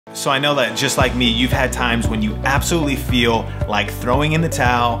So I know that just like me, you've had times when you absolutely feel like throwing in the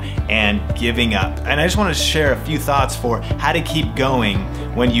towel and giving up. And I just want to share a few thoughts for how to keep going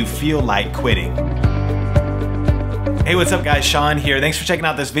when you feel like quitting. Hey, what's up guys? Sean here. Thanks for checking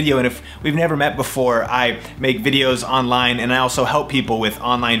out this video. And if we've never met before, I make videos online and I also help people with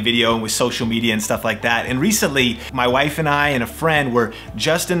online video and with social media and stuff like that. And recently, my wife and I and a friend were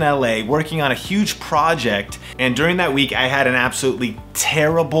just in LA working on a huge project. And during that week, I had an absolutely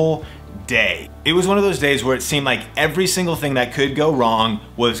terrible day. It was one of those days where it seemed like every single thing that could go wrong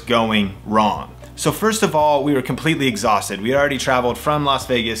was going wrong. So first of all, we were completely exhausted. We had already traveled from Las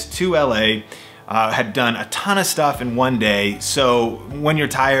Vegas to LA. Had done a ton of stuff in one day, so when you're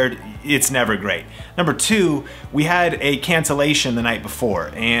tired, it's never great. Number two, we had a cancellation the night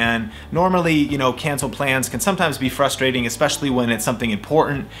before, and normally, you know, canceled plans can sometimes be frustrating, especially when it's something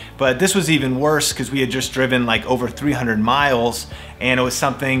important, but this was even worse because we had just driven like over 300 miles, and it was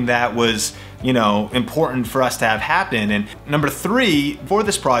something that was, you know, important for us to have happen. And number three, for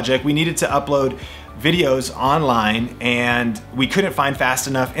this project, we needed to upload videos online and we couldn't find fast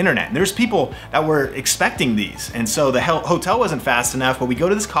enough internet. And there's people that were expecting these. And so the hotel wasn't fast enough, but we go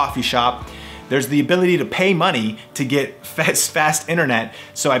to this coffee shop. There's the ability to pay money to get fast internet.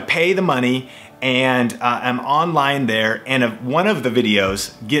 So I pay the money and I'm online there, and one of the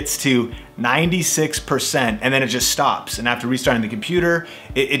videos gets to 96% and then it just stops. And after restarting the computer,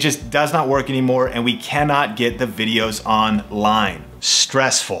 it just does not work anymore and we cannot get the videos online.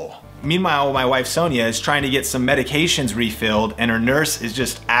 Stressful. Meanwhile, my wife Sonia is trying to get some medications refilled and her nurse is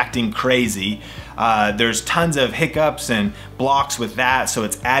just acting crazy. There's tons of hiccups and blocks with that, so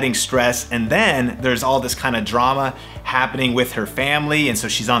it's adding stress. And then there's all this kind of drama happening with her family, and so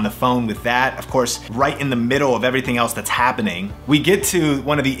she's on the phone with that, of course, right in the middle of everything else that's happening. We get to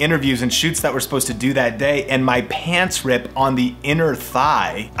one of the interviews and shoots that we're supposed to do that day, and my pants rip on the inner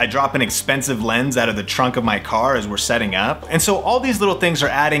thigh. I drop an expensive lens out of the trunk of my car as we're setting up. And so all these little things are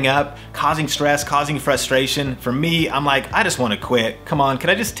adding up, causing stress, causing frustration. For me, I'm like, I just want to quit. Come on, can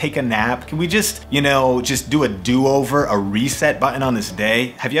I just take a nap? Can we just, you know, just do a do-over, a reset button on this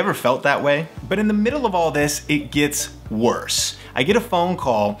day? Have you ever felt that way? But in the middle of all this, it gets worse. I get a phone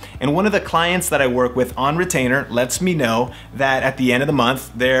call and one of the clients that I work with on retainer lets me know that at the end of the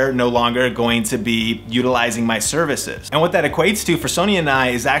month, they're no longer going to be utilizing my services. And what that equates to for Sonia and I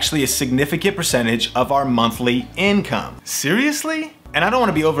is actually a significant percentage of our monthly income. Seriously? And I don't want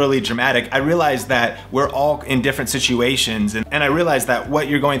to be overly dramatic. I realize that we're all in different situations, and I realize that what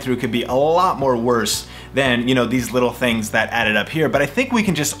you're going through could be a lot more worse than, you know, these little things that added up here. But I think we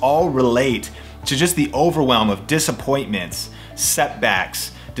can just all relate to just the overwhelm of disappointments,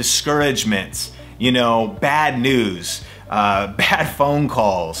 setbacks, discouragements, you know, bad news, bad phone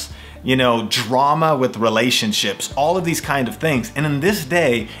calls, you know, drama with relationships, all of these kind of things. And in this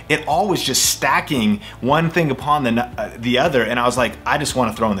day, it all was just stacking one thing upon the other. And I was like, I just want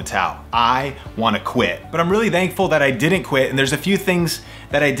to throw in the towel. I want to quit. But I'm really thankful that I didn't quit. And there's a few things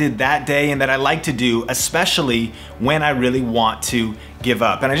that I did that day and that I like to do, especially when I really want to give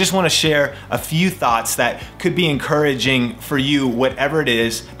up. And I just want to share a few thoughts that could be encouraging for you, whatever it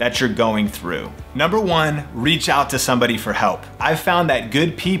is that you're going through. Number one, reach out to somebody for help. I've found that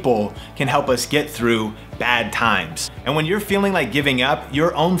good people can help us get through bad times. And when you're feeling like giving up,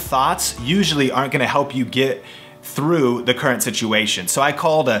 your own thoughts usually aren't going to help you get through the current situation. So I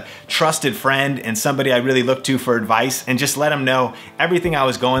called a trusted friend and somebody I really looked to for advice and just let them know everything I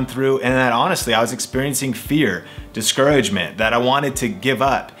was going through, and that honestly I was experiencing fear, discouragement, that I wanted to give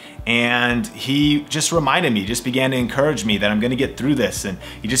up. And he just reminded me, just began to encourage me that I'm gonna get through this, and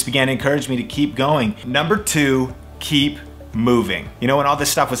he just began to encourage me to keep going. Number two, keep moving. You know, when all this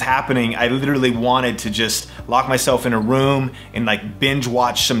stuff was happening, I literally wanted to just lock myself in a room and like binge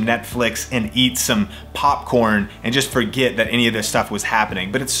watch some Netflix and eat some popcorn and just forget that any of this stuff was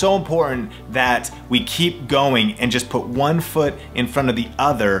happening. But it's so important that we keep going and just put one foot in front of the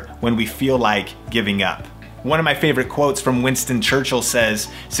other when we feel like giving up. One of my favorite quotes from Winston Churchill says,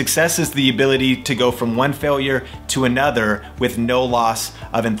 "Success is the ability to go from one failure to another with no loss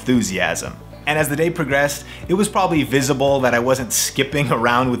of enthusiasm." And as the day progressed, it was probably visible that I wasn't skipping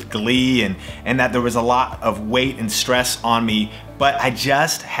around with glee and that there was a lot of weight and stress on me, but I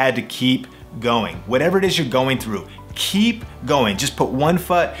just had to keep going. Whatever it is you're going through, keep going. Just put one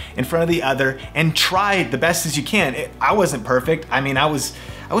foot in front of the other and try the best as you can. I wasn't perfect. I mean, I was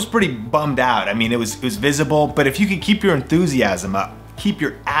pretty bummed out. I mean, it was visible, but if you could keep your enthusiasm up, keep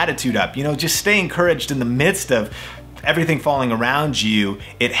your attitude up, you know, just stay encouraged in the midst of everything falling around you,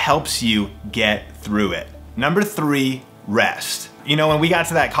 it helps you get through it. Number three, rest. You know, when we got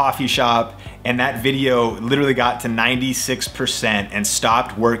to that coffee shop and that video literally got to 96% and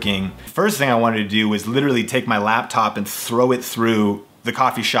stopped working, first thing I wanted to do was literally take my laptop and throw it through the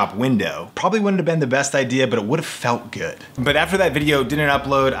coffee shop window. Probably wouldn't have been the best idea, but it would have felt good. But after that video didn't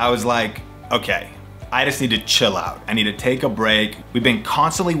upload, I was like, okay, I just need to chill out. I need to take a break. We've been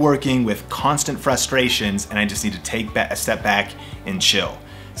constantly working with constant frustrations, and I just need to take a step back and chill.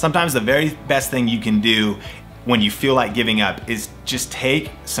 Sometimes the very best thing you can do when you feel like giving up is just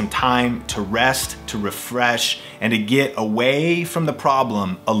take some time to rest, to refresh, and to get away from the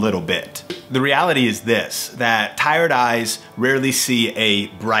problem a little bit. The reality is this, that tired eyes rarely see a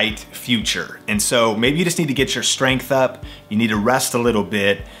bright future. And so maybe you just need to get your strength up, you need to rest a little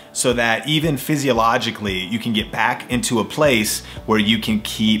bit so that even physiologically you can get back into a place where you can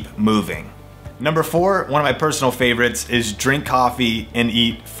keep moving. Number 4, one of my personal favorites is drink coffee and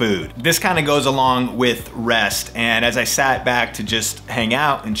eat food. This kind of goes along with rest, and as I sat back to just hang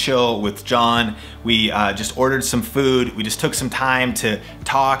out and chill with John, we just ordered some food. We just took some time to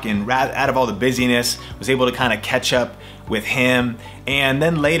talk, and out of all the busyness, was able to kind of catch up with him. And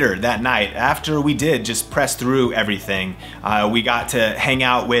then later that night, after we did just press through everything, we got to hang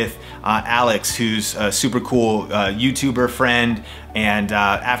out with Alex, who's a super cool YouTuber friend. And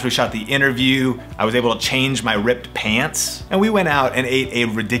after we shot the interview, I was able to change my ripped pants. And we went out and ate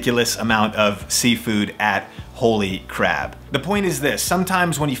a ridiculous amount of seafood at Holy Crab. The point is this,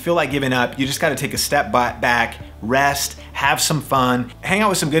 sometimes when you feel like giving up, you just gotta take a step back, rest, have some fun, hang out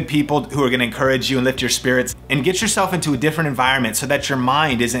with some good people who are gonna encourage you and lift your spirits, and get yourself into a different environment so that your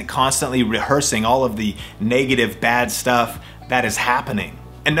mind isn't constantly rehearsing all of the negative, bad stuff that is happening.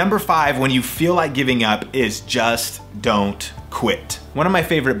 And number 5, when you feel like giving up, is just don't quit. One of my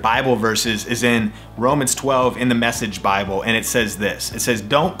favorite Bible verses is in Romans 12 in the Message Bible, and it says this. It says,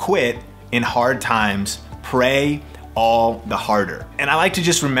 "Don't quit in hard times, pray all the harder." And I like to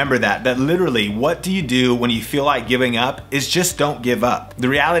just remember that literally what do you do when you feel like giving up is just don't give up. The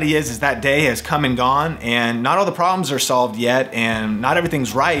reality is that day has come and gone, and not all the problems are solved yet, and not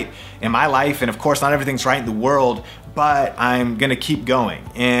everything's right in my life, and of course not everything's right in the world, but I'm gonna keep going.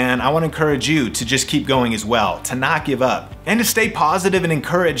 And I wanna encourage you to just keep going as well, to not give up, and to stay positive and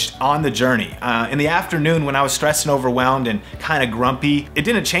encouraged on the journey. In the afternoon when I was stressed and overwhelmed and kind of grumpy, it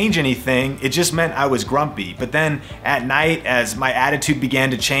didn't change anything, it just meant I was grumpy. But then at night, as my attitude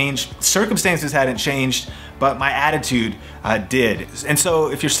began to change, circumstances hadn't changed, but my attitude did. And so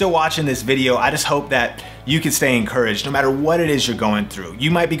if you're still watching this video, I just hope that you can stay encouraged no matter what it is you're going through.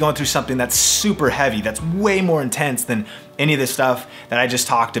 You might be going through something that's super heavy, that's way more intense than any of the stuff that I just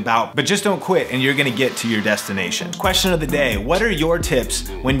talked about, but just don't quit and you're gonna get to your destination. Question of the day, what are your tips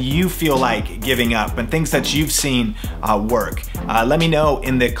when you feel like giving up and things that you've seen work? Let me know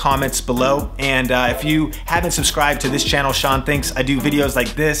in the comments below. And if you haven't subscribed to this channel, Sean Thinks, I do videos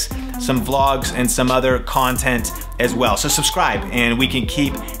like this, some vlogs, and some other content as well. So subscribe and we can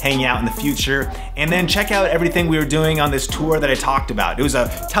keep hanging out in the future. And then check out everything we were doing on this tour that I talked about. It was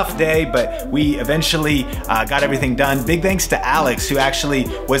a tough day, but we eventually got everything done. Big thanks to Alex, who actually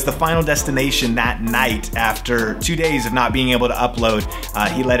was the final destination that night after 2 days of not being able to upload.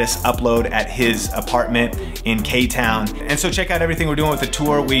 He let us upload at his apartment in K-Town. And so check out everything we're doing with the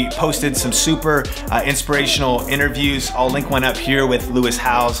tour. We posted some super inspirational interviews. I'll link one up here with Lewis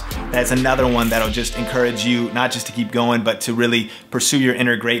Howes. That's another one that'll just encourage you, not just to keep going, but to really pursue your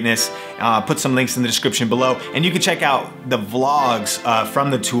inner greatness. Put some links in the description below. And you can check out the vlogs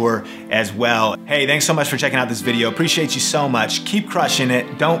from the tour as well. Hey, thanks so much for checking out this video. Appreciate you so much. Keep crushing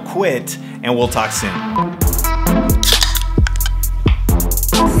it. Don't quit, and we'll talk soon.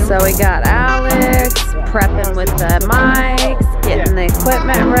 So we got Alex prepping with the mics, getting the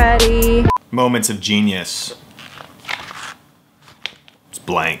equipment ready. Moments of genius. It's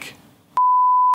blank.